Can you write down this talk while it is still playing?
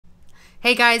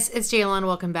Hey guys, it's Jaylon.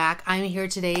 Welcome back. I'm here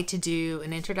today to do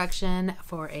an introduction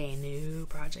for a new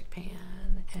project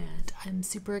pan, and I'm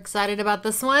super excited about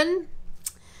this one.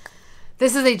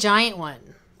 This is a giant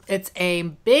one. It's a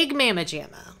big mamma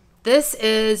jamma. This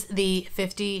is the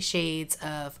 50 Shades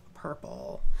of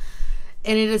Purple,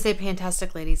 and it is a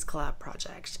Pantastic Ladies collab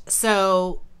project.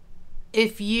 So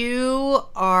if you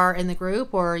are in the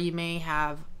group, or you may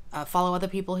have follow other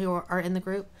people who are in the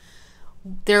group,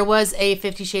 there was a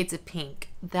 50 Shades of Pink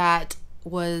that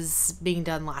was being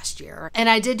done last year. And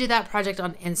I did do that project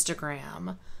on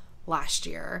Instagram last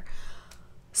year.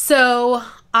 So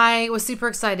I was super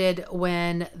excited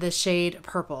when the shade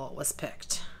purple was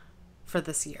picked for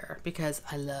this year because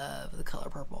I love the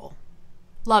color purple.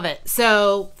 Love it.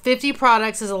 So 50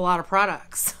 products is a lot of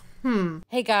products.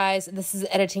 Hey guys, this is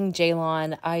Editing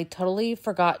Jaylon. I totally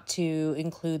forgot to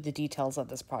include the details of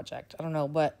this project. I don't know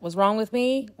what was wrong with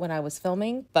me when I was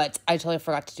filming, but I totally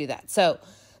forgot to do that. So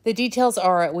the details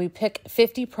are we pick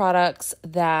 50 products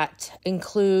that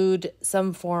include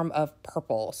some form of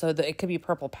purple. So it could be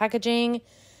purple packaging.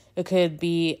 It could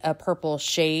be a purple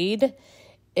shade.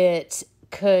 It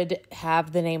could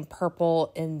have the name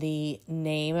purple in the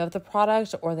name of the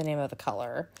product or the name of the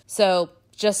color. So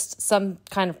just some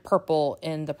kind of purple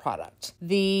in the product.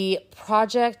 The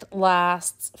project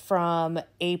lasts from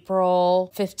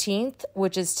April 15th,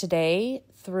 which is today,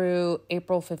 through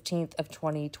April 15th of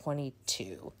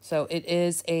 2022. So it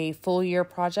is a full year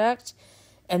project,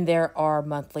 and there are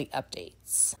monthly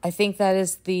updates. I think that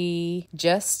is the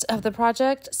gist of the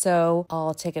project, so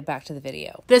I'll take it back to the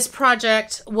video. This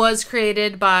project was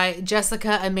created by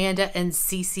Jessica, Amanda, and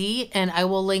Cece, and I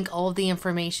will link all of the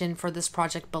information for this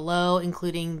project below,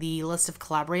 including the list of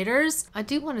collaborators. I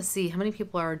do want to see how many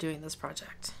people are doing this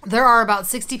project. There are about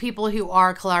 60 people who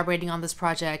are collaborating on this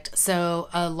project, so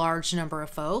a large number of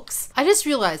folks. I just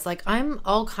realized, like, I'm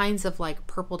all kinds of, like,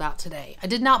 purpled out today. I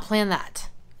did not plan that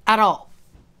at all.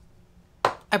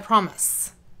 I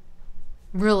promise.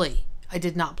 Really, I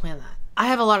did not plan that. I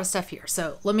have a lot of stuff here,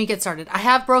 so let me get started. I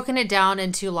have broken it down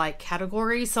into like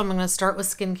categories, so I'm going to start with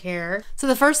skincare. So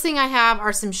the first thing I have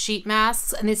are some sheet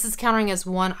masks, and this is counting as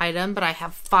one item, but I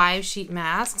have 5 sheet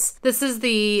masks. This is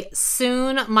the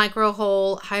Soon Micro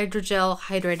Hole Hydrogel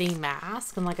Hydrating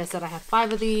Mask, and like I said, I have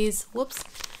 5 of these. Whoops.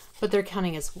 But they're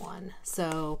counting as one,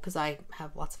 so because I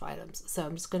have lots of items, so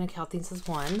I'm just going to count these as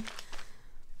one.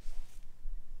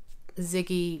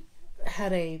 Ziggy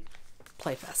had a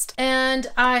playfest. And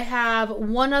I have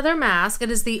one other mask. It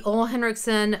is the Ole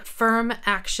Henriksen Firm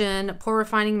Action Pore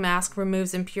Refining Mask.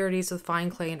 Removes impurities with fine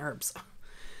clay and herbs.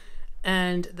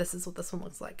 And this is what this one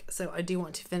looks like. So I do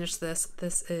want to finish this.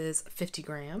 This is 50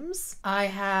 grams. I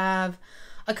have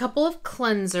a couple of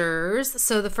cleansers.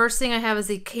 So the first thing I have is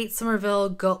the Kate Somerville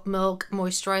Goat Milk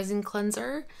Moisturizing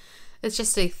Cleanser. It's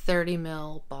just a 30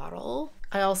 ml bottle.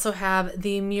 I also have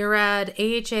the Murad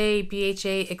AHA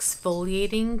BHA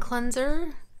Exfoliating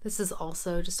Cleanser. This is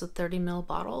also just a 30 ml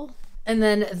bottle. And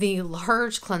then the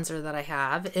large cleanser that I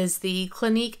have is the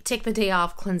Clinique Take the Day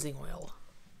Off Cleansing Oil.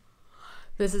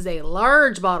 This is a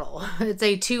large bottle. It's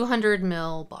a 200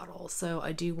 ml bottle. So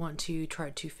I do want to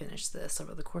try to finish this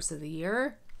over the course of the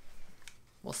year.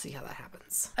 We'll see how that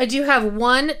happens. I do have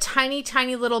one tiny,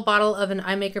 tiny little bottle of an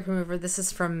eye makeup remover. This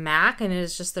is from MAC, and it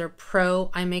is just their Pro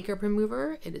Eye Makeup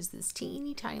Remover. It is this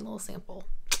teeny, tiny little sample.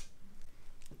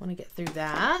 I want to get through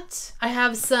that. I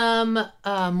have some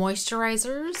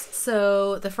moisturizers.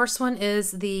 So the first one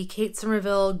is the Kate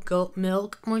Somerville Goat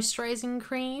Milk Moisturizing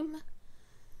Cream.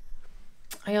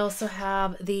 I also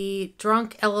have the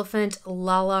Drunk Elephant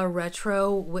Lala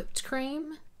Retro Whipped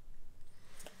Cream.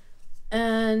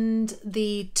 And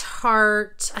the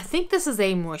Tarte, I think this is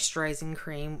a moisturizing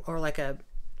cream or like a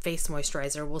face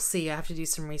moisturizer. We'll see. I have to do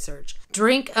some research.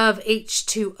 Drink of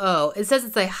H2O. It says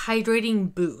it's a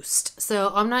hydrating boost. So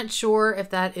I'm not sure if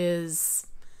that is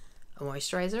a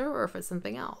moisturizer or if it's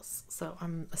something else. So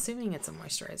I'm assuming it's a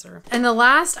moisturizer. And the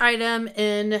last item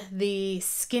in the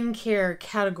skincare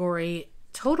category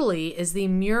totally is the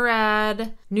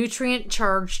Murad Nutrient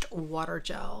Charged Water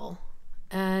Gel.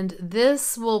 And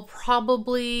this will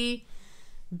probably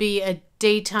be a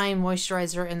daytime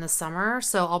moisturizer in the summer.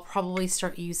 So I'll probably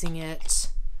start using it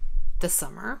this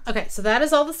summer. Okay, so that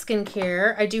is all the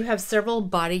skincare. I do have several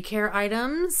body care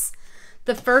items.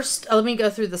 The first, let me go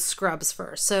through the scrubs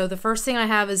first. So the first thing I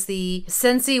have is the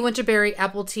Scentsy Winterberry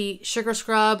Apple Tea Sugar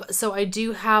Scrub. So I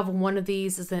do have one of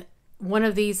these.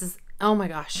 Oh my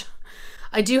gosh.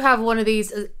 I do have one of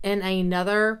these in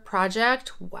another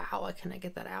project. Wow, I cannot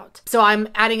get that out. So I'm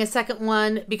adding a second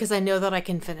one because I know that I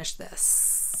can finish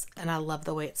this. And I love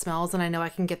the way it smells. And I know I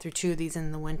can get through 2 of these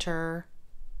in the winter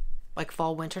like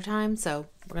fall winter time. So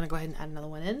we're going to go ahead and add another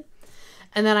one in.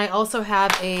 And then I also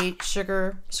have a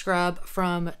sugar scrub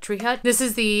from Tree Hut. This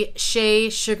is the Shea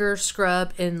Sugar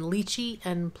Scrub in Lychee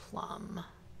and Plum.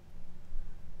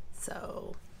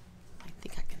 So I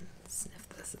think I can sniff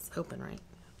this. It's open, right?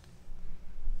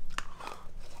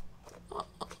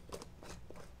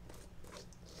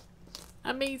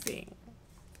 Amazing.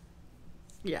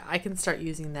 Yeah, I can start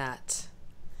using that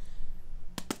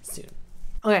soon.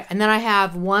 Okay, and then I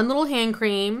have one little hand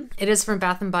cream. It is from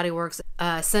Bath and Body Works.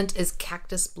 Scent is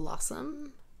Cactus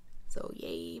Blossom. So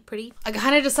yay, pretty. I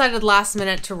kind of decided last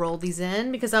minute to roll these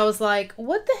in because I was like,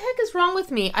 what the heck is wrong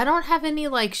with me? I don't have any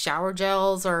like shower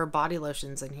gels or body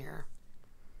lotions in here.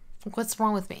 Like, what's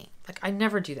wrong with me? Like, I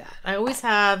never do that. I always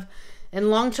have,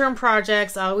 in long-term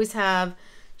projects, I always have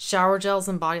shower gels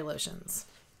and body lotions.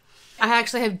 I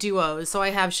actually have duos, so I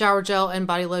have shower gel and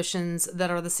body lotions that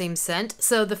are the same scent.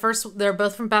 So the first, they're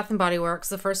both from Bath and Body Works.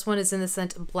 The first one is in the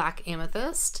scent Black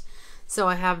Amethyst. So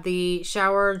I have the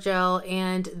shower gel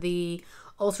and the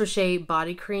Ultra Shea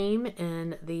body cream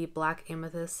in the Black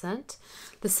Amethyst scent.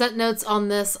 The scent notes on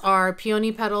this are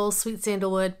peony petals, sweet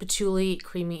sandalwood, patchouli,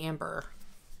 creamy amber.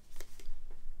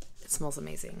 It smells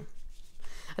amazing.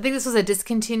 I think this was a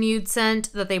discontinued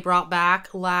scent that they brought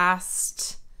back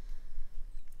last...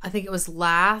 I think it was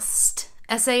last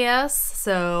SAS,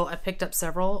 so I picked up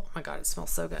several. Oh my god, it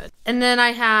smells so good. And then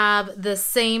I have the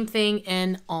same thing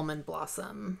in Almond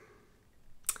Blossom.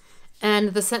 And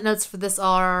the scent notes for this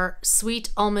are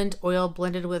sweet almond oil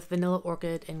blended with vanilla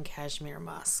orchid and cashmere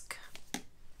musk.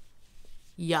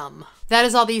 Yum. That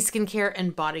is all the skincare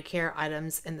and body care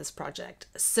items in this project.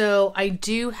 So I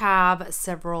do have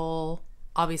several,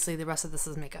 obviously the rest of this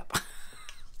is makeup.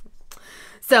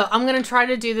 So I'm going to try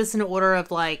to do this in order of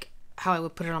like how I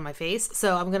would put it on my face.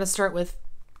 So I'm going to start with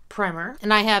primer.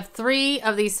 And I have 3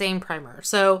 of these same primer.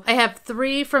 So I have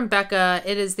 3 from Becca.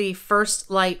 It is the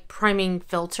First Light Priming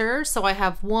Filter. So I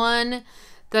have one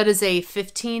that is a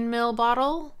 15 ml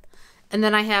bottle. And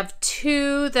then I have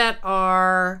 2 that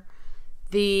are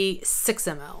the 6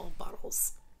 ml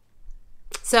bottles.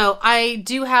 So I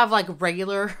do have like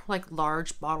regular, like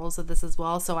large bottles of this as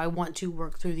well. So I want to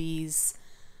work through these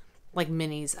like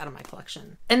minis out of my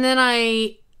collection. And then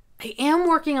I am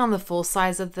working on the full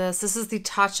size of this. This is the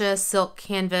Tatcha Silk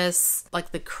Canvas,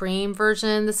 like the cream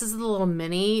version. This is the little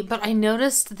mini, but I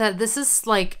noticed that this is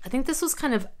like, I think this was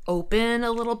kind of open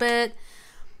a little bit.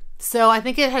 So I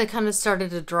think it had kind of started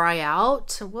to dry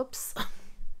out. Whoops.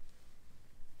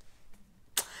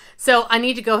 So I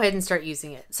need to go ahead and start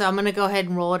using it. So I'm going to go ahead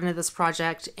and roll it into this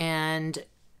project and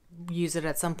use it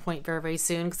at some point very, very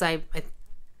soon because I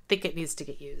think it needs to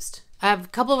get used. I have a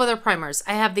couple of other primers.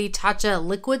 I have the Tatcha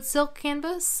Liquid Silk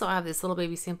Canvas. So I have this little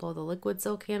baby sample of the Liquid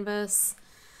Silk Canvas.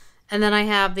 And then I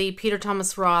have the Peter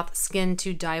Thomas Roth Skin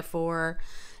to Die For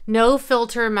No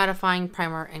Filter Mattifying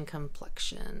Primer and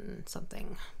Complexion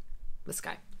something. This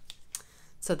guy.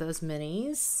 So those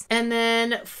minis. And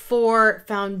then for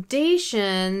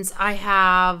foundations, I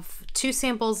have 2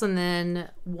 samples and then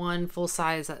 1 full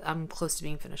size that I'm close to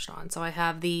being finished on. So I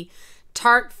have the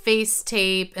Tarte Face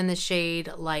Tape in the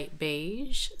shade Light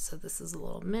Beige. So this is a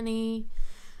little mini.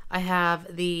 I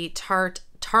have the Tarte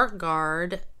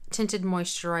Guard Tinted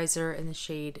Moisturizer in the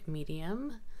shade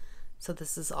Medium. So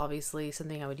this is obviously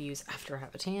something I would use after I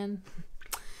have a tan.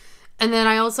 And then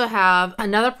I also have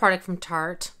another product from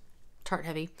Tarte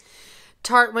Heavy.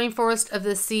 Tarte Rainforest of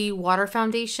the Sea Water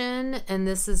Foundation. And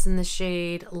this is in the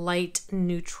shade Light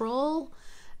Neutral.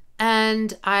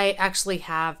 And I actually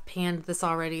have panned this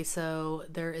already, so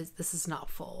this is not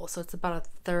full. So it's about a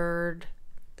third.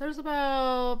 There's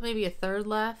about maybe a third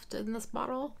left in this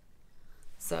bottle.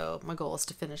 So my goal is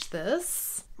to finish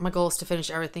this. My goal is to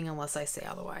finish everything unless I say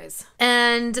otherwise.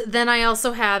 And then I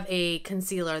also have a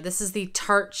concealer. This is the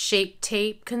Tarte Shape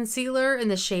Tape Concealer in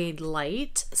the shade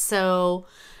Light. So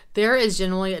there is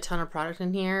generally a ton of product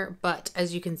in here, but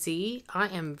as you can see, I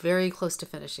am very close to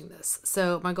finishing this.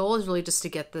 So my goal is really just to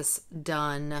get this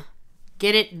done.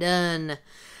 Get it done.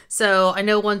 So I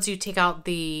know once you take out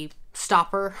the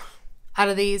stopper out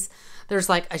of these, there's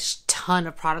like a ton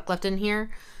of product left in here.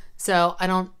 So I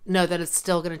don't know that it's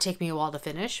still going to take me a while to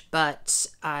finish, but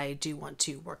I do want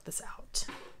to work this out.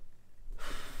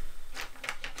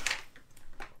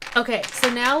 Okay, so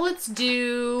now let's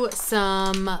do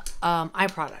some eye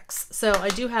products. So I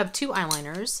do have 2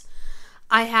 eyeliners.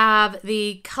 I have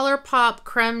the ColourPop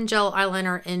Creme Gel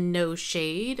Eyeliner in No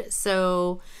Shade.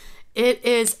 So it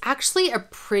is actually a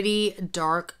pretty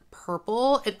dark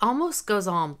purple. It almost goes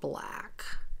on black.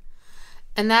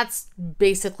 And that's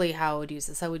basically how I would use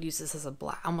this. I would use this as a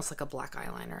black, almost like a black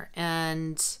eyeliner.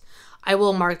 And I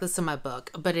will mark this in my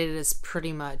book, but it is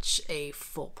pretty much a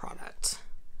full product.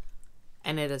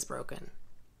 And it is broken.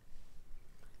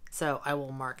 So I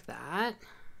will mark that.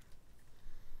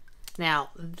 Now,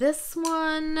 this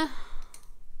one, I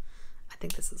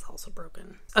think this is also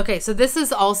broken. Okay, so this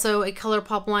is also a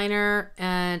ColourPop liner,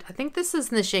 and I think this is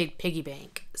in the shade Piggy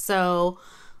Bank. So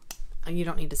you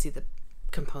don't need to see the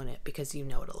component because you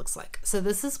know what it looks like. So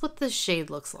this is what the shade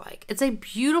looks like. It's a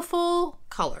beautiful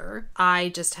color. I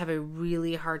just have a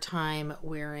really hard time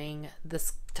wearing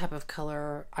this type of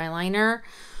color eyeliner.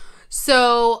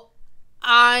 So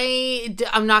I'm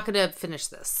not going to finish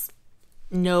this.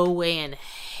 No way in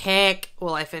heck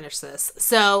will I finish this.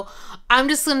 So I'm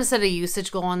just going to set a usage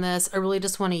goal on this. I really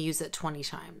just want to use it 20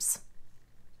 times.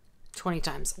 20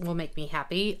 times will make me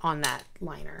happy on that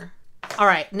liner. All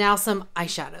right, now some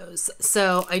eyeshadows.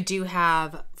 So I do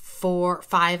have 5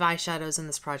 eyeshadows in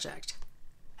this project.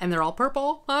 And they're all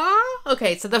purple.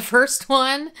 Okay, so the first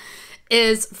one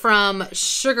is from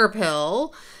Sugar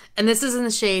Pill. And this is in the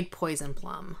shade Poison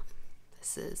Plum.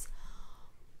 This is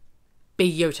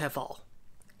beautiful.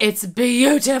 It's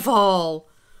beautiful.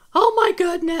 Oh my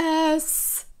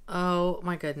goodness. Oh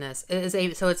my goodness. It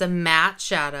is so it's a matte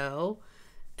shadow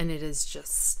and it is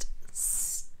just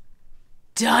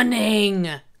stunning.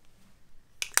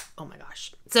 Oh my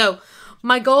gosh. So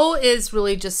my goal is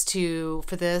really just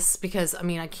for this, because I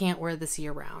mean, I can't wear this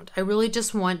year round. I really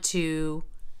just want to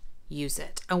use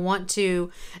it. I want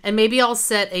to, and maybe I'll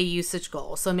set a usage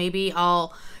goal. So maybe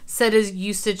I'll set a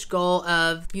usage goal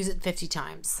of use it 50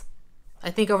 times. I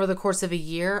think over the course of a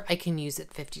year, I can use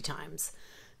it 50 times.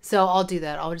 So I'll do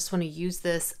that. I'll just want to use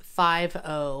this 50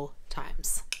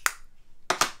 times.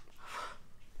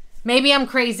 Maybe I'm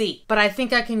crazy, but I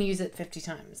think I can use it 50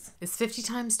 times. Is 50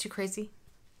 times too crazy?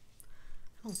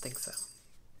 I don't think so.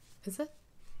 Is it?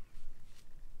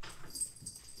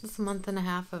 It's a month and a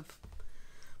half of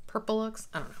purple looks.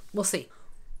 I don't know. We'll see.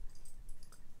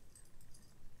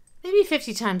 Maybe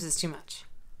 50 times is too much.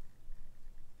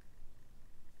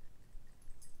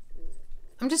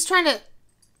 I'm just trying to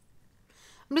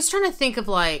think of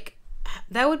like,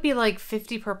 that would be like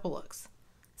 50 purple looks.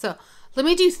 So let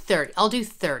me do 30. I'll do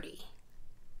 30.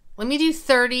 Let me do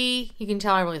 30. You can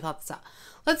tell I really thought this out.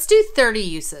 Let's do 30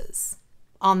 uses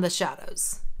on the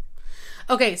shadows.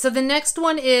 Okay, so the next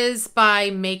one is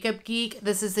by Makeup Geek.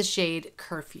 This is the shade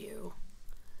Curfew.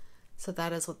 So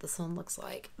that is what this one looks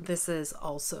like. This is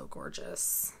also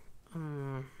gorgeous.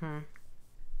 All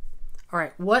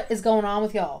right, what is going on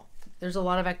with y'all? There's a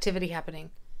lot of activity happening.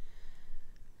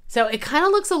 So it kind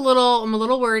of looks I'm a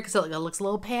little worried because it looks a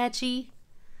little patchy.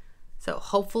 So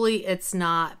hopefully it's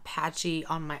not patchy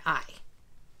on my eye.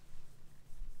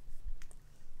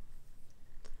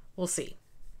 We'll see.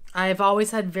 I've always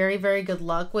had very, very good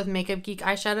luck with Makeup Geek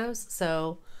eyeshadows.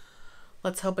 So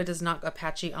let's hope it does not go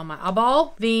patchy on my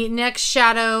eyeball. The next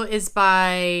shadow is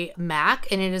by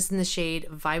MAC, and it is in the shade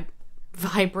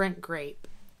Vibrant Grape.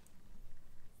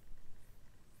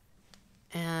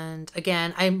 And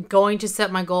again, I'm going to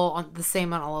set my goal on the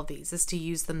same on all of these, is to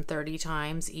use them 30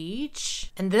 times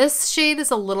each. And this shade is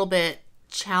a little bit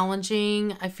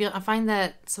challenging. I find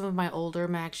that some of my older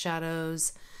MAC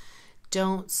shadows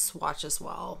don't swatch as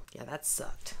well. Yeah, that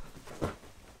sucked. I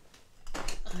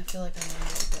feel like I'm going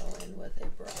to go in with a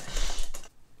brush.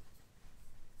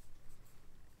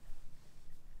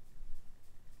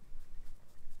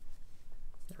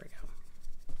 There we go.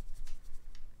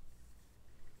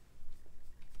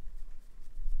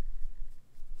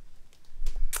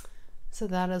 So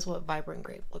that is what Vibrant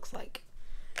Grape looks like.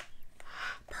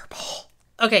 Purple.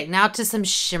 Okay, now to some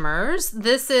shimmers.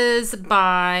 This is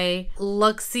by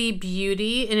Luxie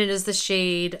Beauty, and it is the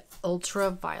shade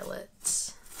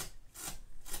Ultraviolet.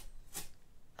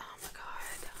 Oh my god.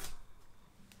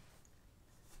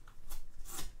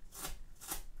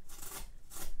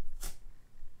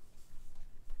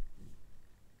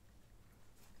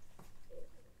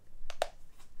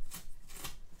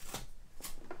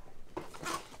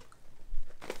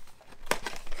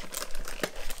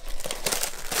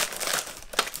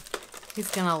 He's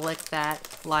gonna lick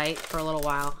that light for a little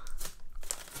while.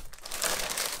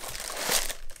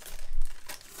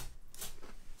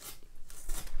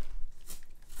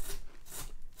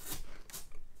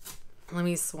 Let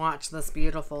me swatch this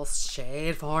beautiful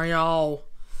shade for y'all.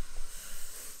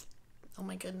 Oh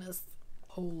my goodness.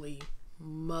 Holy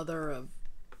mother of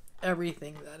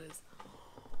everything that is.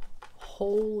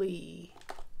 Holy.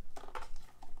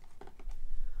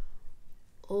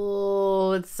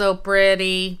 Oh, it's so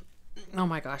pretty. Oh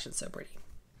my gosh, it's so pretty.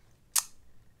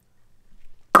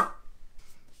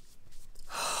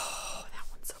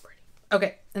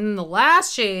 Okay, and then the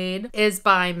last shade is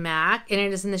by MAC, and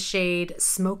it is in the shade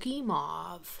Smoky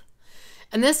Mauve.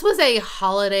 And this was a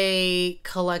holiday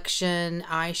collection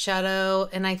eyeshadow,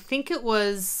 and I think it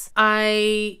was,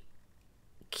 I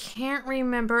can't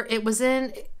remember, it was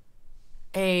in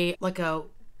a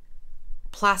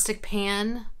plastic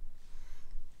pan,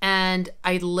 and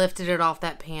I lifted it off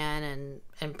that pan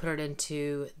and put it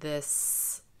into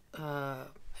this,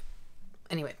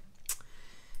 anyway.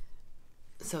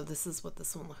 So this is what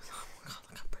this one looks like. Oh my God,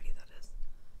 look how pretty that is.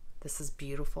 This is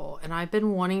beautiful. And I've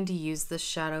been wanting to use this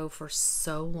shadow for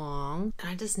so long, and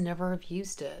I just never have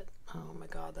used it. Oh my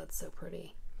God, that's so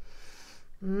pretty.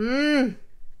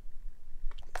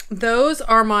 Those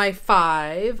are my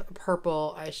 5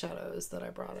 purple eyeshadows that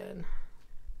I brought in.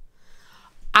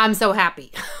 I'm so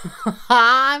happy.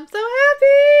 I'm so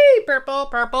happy. Purple,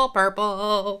 purple,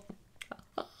 purple.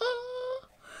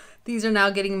 These are now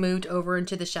getting moved over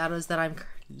into the shadows that I'm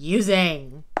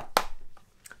using.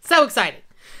 So excited.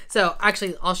 So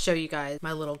actually, I'll show you guys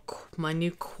my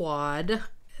new quad.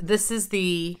 This is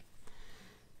the,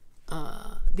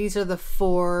 these are the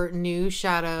 4 new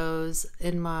shadows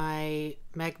in my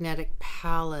magnetic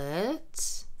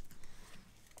palette.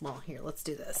 Well, here, let's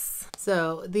do this.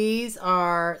 So these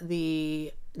are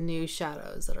the new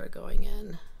shadows that are going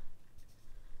in.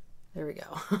 There we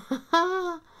go.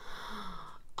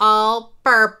 All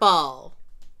purple.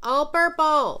 All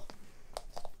purple.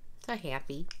 So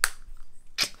happy.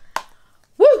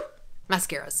 Woo!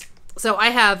 Mascaras. So I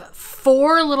have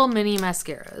 4 little mini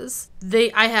mascaras.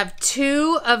 I have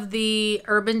 2 of the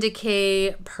Urban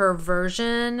Decay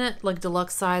Perversion, like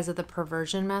deluxe size of the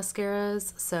Perversion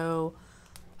mascaras. So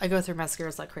I go through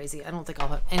mascaras like crazy. I don't think I'll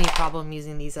have any problem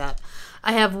using these up.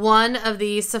 I have 1 of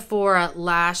the Sephora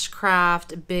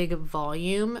Lashcraft Big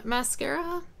Volume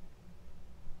Mascara.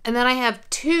 And then I have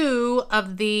 2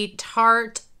 of the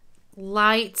Tarte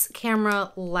Lights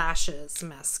Camera Lashes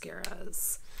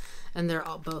mascaras. And they're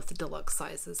all both deluxe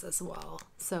sizes as well.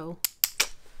 So,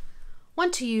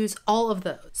 want to use all of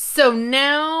those. So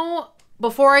now,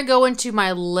 before I go into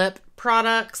my lip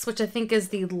products, which I think is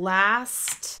the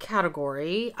last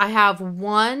category, I have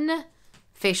 1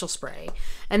 facial spray.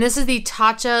 And this is the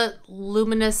Tatcha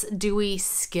Luminous Dewy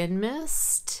Skin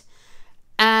Mist.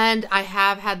 And I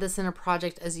have had this in a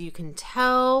project, as you can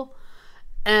tell,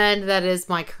 and that is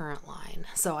my current line.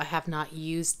 So I have not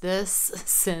used this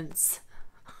since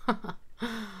I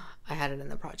had it in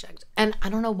the project. And I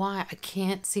don't know why I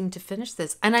can't seem to finish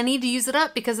this. And I need to use it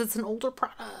up because it's an older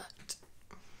product.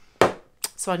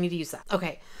 So I need to use that.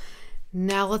 Okay,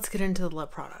 now let's get into the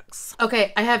lip products.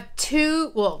 Okay, I have 3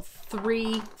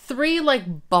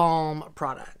 like balm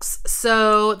products.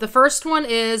 So the first one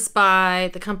is by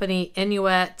the company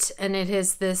Inuit, and it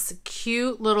is this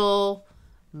cute little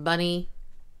bunny.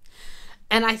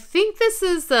 And I think this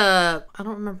is I don't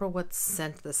remember what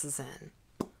scent this is in.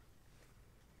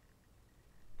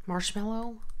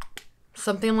 Marshmallow?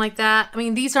 Something like that. I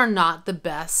mean, these are not the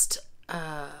best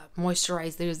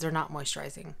moisturizers. They're not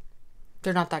moisturizing.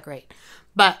 They're not that great.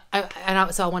 But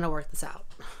so I want to work this out.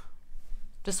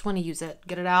 Just want to use it,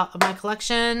 get it out of my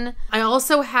collection. I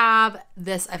also have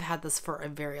this. I've had this for a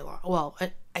very long, well,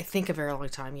 I think a very long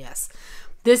time, yes.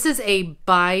 This is a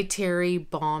By Terry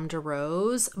Balm de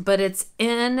Rose, but it's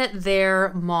in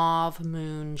their Mauve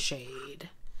Moon shade.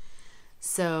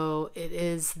 So it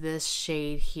is this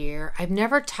shade here. I've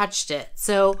never touched it.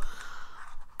 So,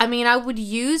 I mean, I would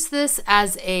use this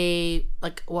as a,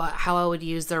 like, how I would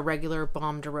use their regular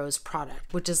Balm de Rose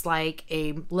product, which is like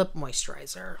a lip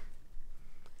moisturizer.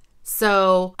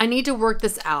 So I need to work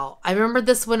this out. I remember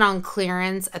this went on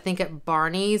clearance, I think at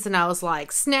Barney's, and I was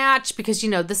like, snatch, because, you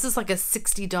know, this is like a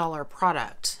 $60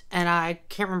 product. And I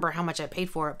can't remember how much I paid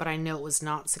for it, but I know it was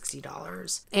not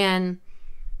 $60. And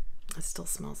it still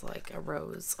smells like a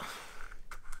rose.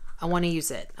 I want to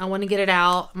use it. I want to get it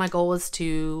out. My goal is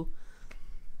to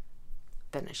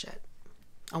finish it.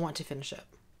 I want to finish it.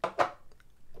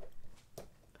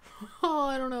 Oh,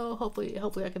 I don't know. Hopefully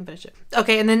I can finish it.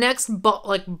 Okay, and the next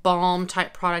balm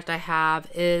type product I have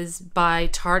is by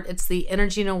Tarte. It's the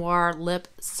Energy Noir Lip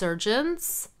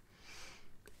Surgeons.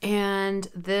 And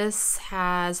this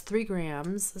has 3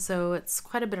 grams, so it's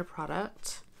quite a bit of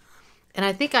product. And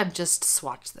I think I've just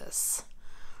swatched this.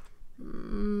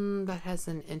 That has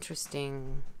an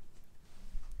interesting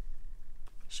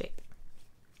shape.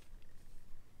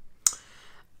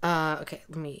 Okay,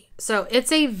 so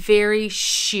it's a very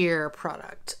sheer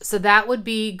product. So that would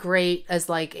be great as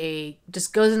like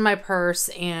just goes in my purse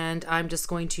and I'm just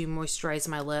going to moisturize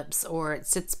my lips, or it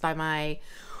sits by my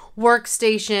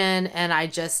workstation and I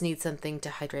just need something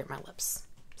to hydrate my lips.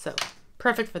 So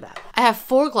Perfect for that. I have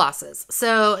 4 glosses.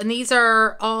 So, and these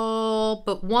are all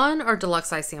but one are deluxe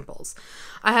size samples.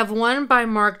 I have one by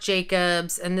Marc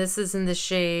Jacobs, and this is in the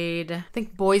shade, I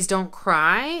think Boys Don't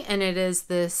Cry, and it is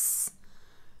this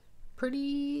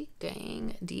pretty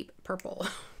dang deep purple.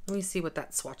 Let me see what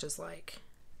that swatch is like.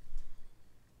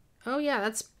 Oh yeah,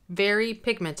 that's very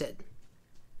pigmented.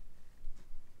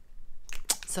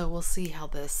 So we'll see how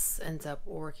this ends up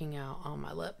working out on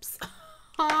my lips.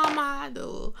 Oh my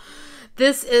God.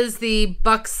 This is the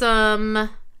Buxom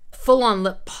Full-On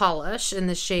Lip Polish in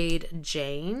the shade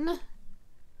Jane.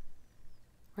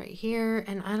 Right here.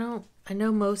 And I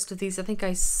know most of these. I think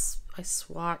I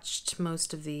swatched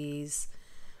most of these.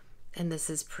 And this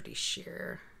is pretty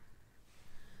sheer.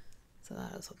 So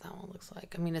that is what that one looks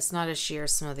like. I mean, it's not as sheer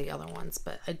as some of the other ones,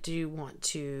 but I do want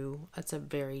to, it's a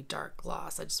very dark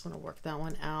gloss. I just want to work that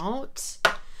one out.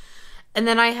 And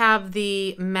then I have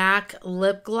the MAC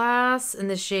Lip Gloss in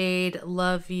the shade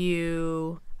Love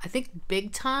You, I think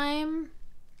Big Time.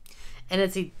 And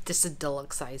it's just a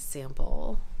deluxe size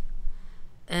sample.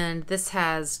 And this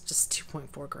has just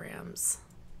 2.4 grams.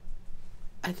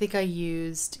 I think I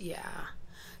used, yeah.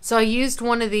 So I used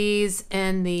one of these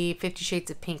in the 50 Shades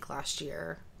of Pink last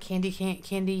year. Candy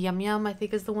Yum Yum, I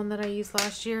think is the one that I used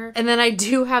last year. And then I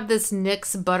do have this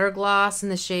NYX Butter Gloss in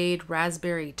the shade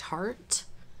Raspberry Tart.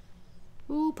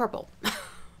 Ooh, purple.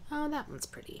 Oh, that one's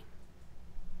pretty.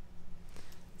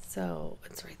 So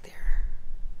it's right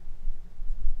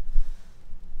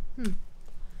there.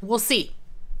 We'll see.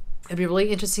 It'd be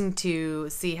really interesting to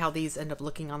see how these end up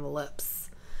looking on the lips.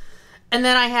 And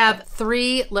then I have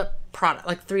 3 lip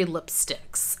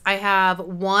lipsticks. I have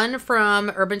one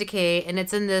from Urban Decay, and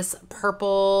it's in this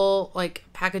purple like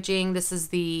packaging. This is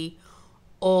the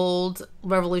Old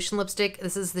Revolution lipstick.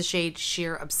 This is the shade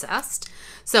Sheer Obsessed.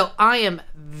 So I am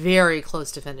very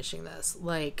close to finishing this.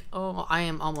 Like, oh, I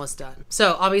am almost done.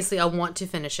 So obviously I want to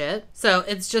finish it. So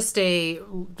it's just a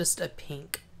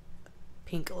pink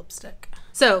lipstick.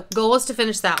 So goal is to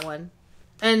finish that one.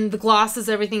 And the glosses,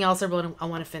 everything else, I want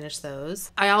to finish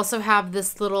those. I also have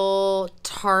this little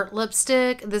Tarte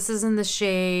lipstick. This is in the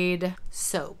shade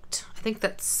Soaked. I think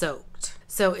that's Soaked.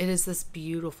 So it is this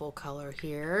beautiful color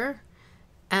here.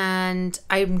 And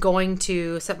I'm going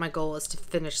to set my goal is to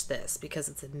finish this because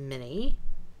it's a mini.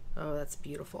 Oh, that's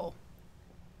beautiful.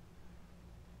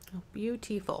 Oh,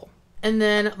 beautiful. And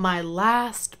then my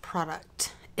last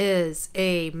product is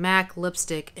a MAC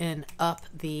lipstick in Up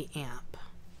the Amp.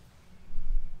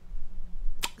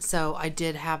 So I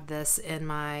did have this in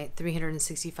my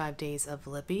 365 days of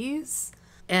lippies,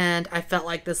 and I felt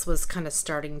like this was kind of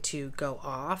starting to go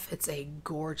off. It's a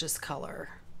gorgeous color.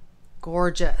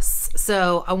 Gorgeous.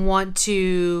 So I want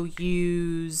to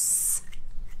use,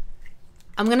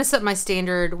 I'm going to set my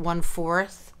standard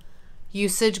 1/4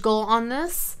 usage goal on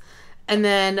this. And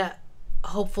then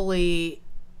hopefully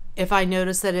if I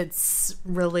notice that it's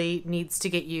really needs to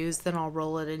get used, then I'll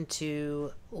roll it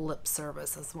into lip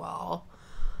service as well.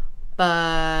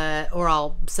 Or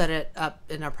I'll set it up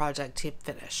in a project to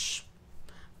finish.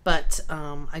 But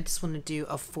I just want to do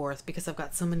a 1/4 because I've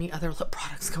got so many other lip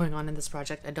products going on in this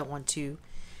project. I don't want to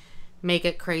make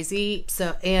it crazy.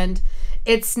 So, and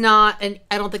it's not, and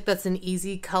I don't think that's an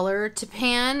easy color to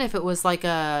pan. If it was like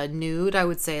a nude, I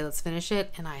would say let's finish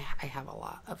it. And I have a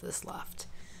lot of this left.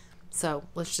 So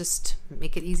let's just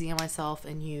make it easy on myself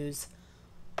and use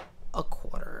a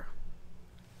 1/4.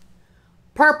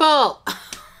 Purple!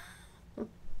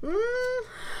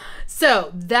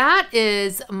 So that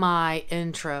is my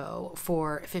intro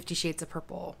for 50 Shades of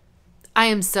Purple. I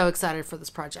am so excited for this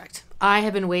project. I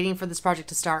have been waiting for this project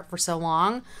to start for so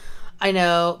long. I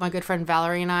know my good friend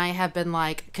Valerie and I have been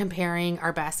like comparing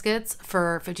our baskets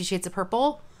for 50 Shades of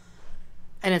Purple,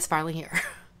 and it's finally here.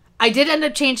 I did end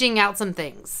up changing out some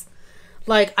things.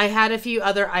 Like I had a few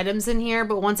other items in here,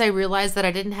 but once I realized that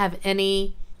I didn't have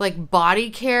any like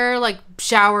body care, like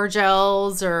shower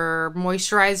gels or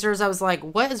moisturizers, I was like,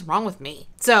 what is wrong with me?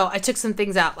 So I took some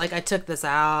things out. Like I took this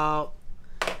out.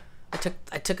 I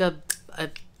took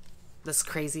this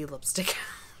crazy lipstick.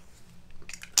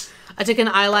 I took an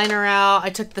eyeliner out. I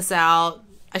took this out.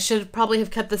 I should probably have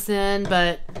kept this in,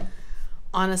 but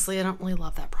honestly, I don't really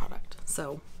love that product.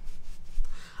 So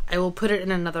I will put it in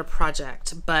another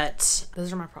project, but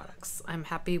those are my products. I'm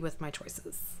happy with my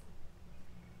choices.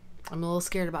 I'm a little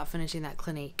scared about finishing that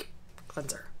Clinique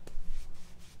cleanser.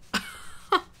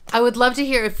 I would love to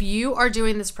hear if you are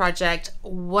doing this project,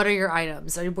 what are your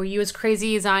items? Were you as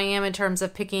crazy as I am in terms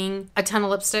of picking a ton of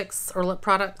lipsticks or lip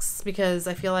products? Because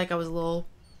I feel like I was a little,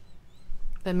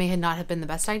 that may not have been the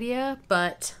best idea,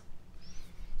 but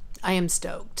I am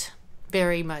stoked.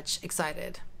 Very much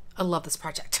excited. I love this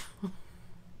project.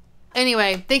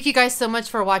 Anyway, thank you guys so much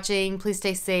for watching. Please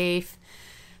stay safe.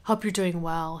 Hope you're doing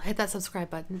well. Hit that subscribe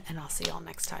button, and I'll see y'all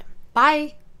next time.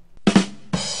 Bye. I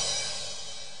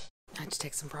had to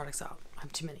take some products out. I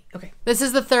have too many. Okay. This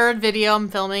is the third video I'm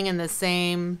filming in the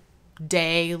same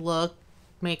day, look,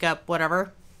 makeup, whatever.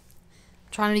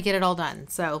 I'm trying to get it all done,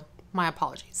 so my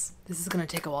apologies. This is going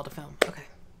to take a while to film. Okay.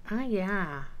 Oh,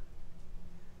 yeah.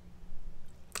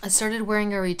 I started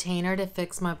wearing a retainer to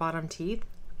fix my bottom teeth,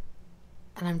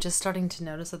 and I'm just starting to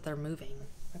notice that they're moving. Oh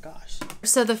my gosh.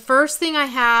 So the first thing I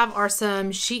have are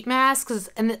some sheet masks,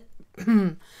 and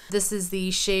this is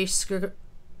the Shea.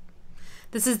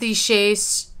 This is the Shea.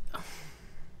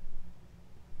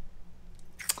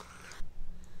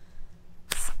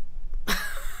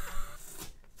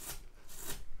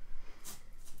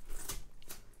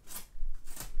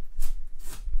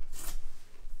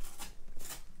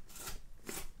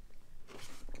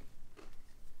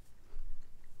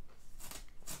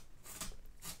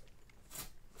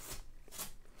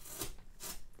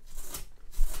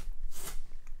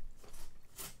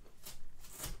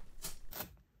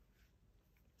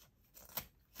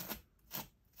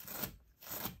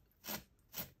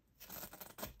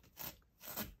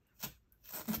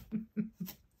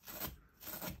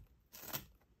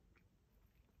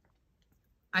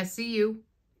 I see you.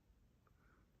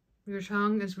 Your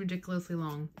tongue is ridiculously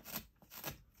long.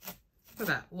 Look at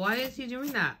that. Why is he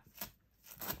doing that?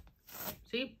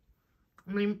 See?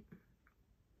 I mean,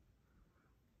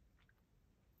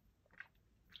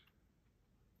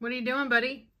 what are you doing,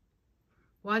 buddy?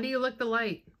 Why do you lick the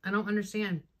light? I don't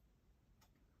understand.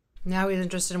 Now he's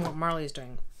interested in what Marley's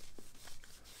doing.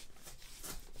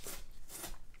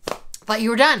 Thought you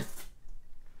were done.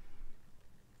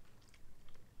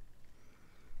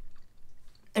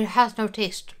 It has no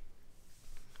taste.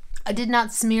 I did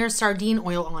not smear sardine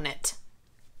oil on it.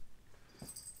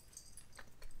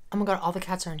 Oh my god, all the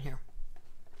cats are in here.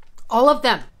 All of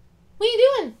them. What are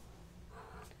you doing?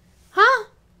 Huh?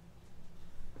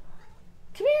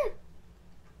 Come here.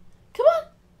 Come on.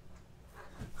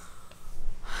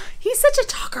 He's such a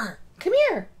talker. Come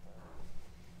here.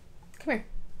 Come here.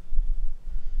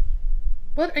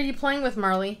 What are you playing with,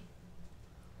 Marley?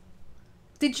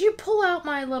 Did you pull out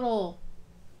my little...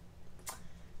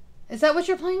 Is that what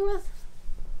you're playing with?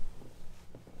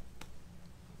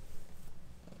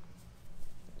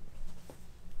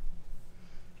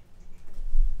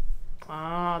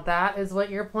 Oh, that is what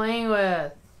you're playing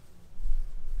with.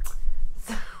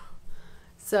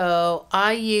 So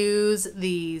I use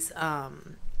these, oh,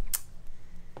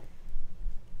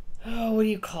 what do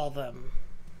you call them?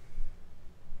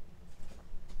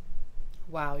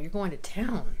 Wow, you're going to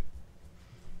town.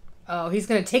 Oh, he's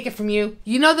going to take it from you.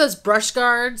 You know those brush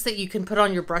guards that you can put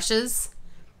on your brushes?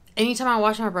 Anytime I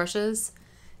wash my brushes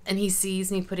and he sees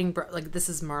me putting, like this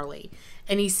is Marley,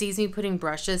 and he sees me putting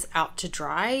brushes out to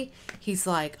dry, he's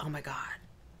like, oh my God,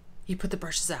 you put the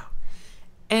brushes out.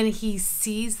 And he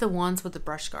sees the ones with the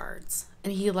brush guards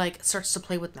and he like starts to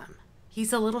play with them.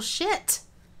 He's a little shit.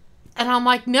 And I'm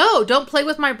like, no, don't play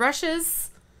with my brushes.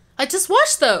 I just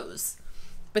washed those.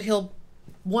 But he'll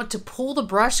want to pull the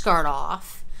brush guard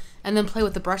off and then play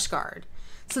with the brush guard.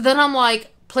 So then I'm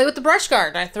like, play with the brush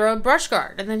guard. I throw a brush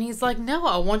guard. And then he's like, no,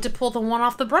 I want to pull the one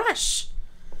off the brush.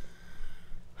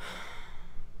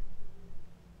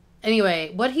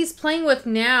 Anyway, what he's playing with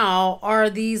now are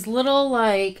these little,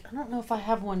 like, I don't know if I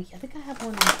have one. I think I have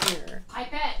one in here.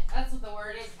 Pipette. That's what the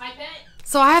word is. Pipette.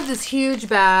 So I have this huge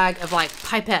bag of, like,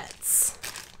 pipettes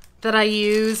that I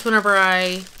use whenever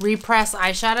I repress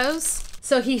eyeshadows.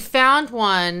 So he found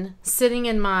one sitting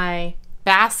in my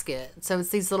basket. So it's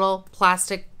these little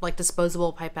plastic, like,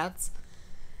 disposable pipettes.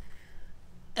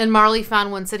 And Marley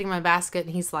found one sitting in my basket,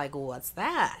 and he's like, what's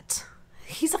that?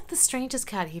 He's like the strangest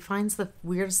cat. He finds the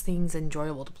weirdest things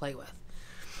enjoyable to play with.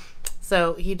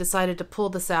 So he decided to pull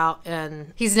this out,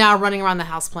 and he's now running around the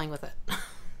house playing with it.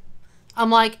 I'm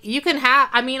like, you can have,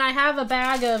 I mean, I have a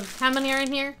bag of, how many are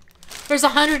in here? There's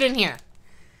 100 in here.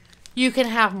 You can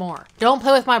have more. Don't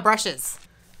play with my brushes.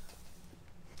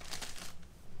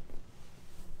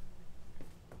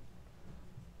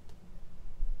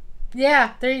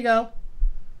 Yeah, there you go.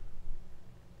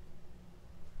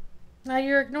 Now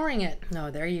you're ignoring it. No,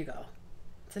 there you go.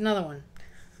 It's another one.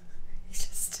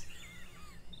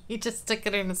 He just stuck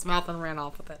it in his mouth and ran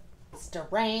off with it.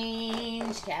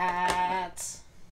 Strange cat.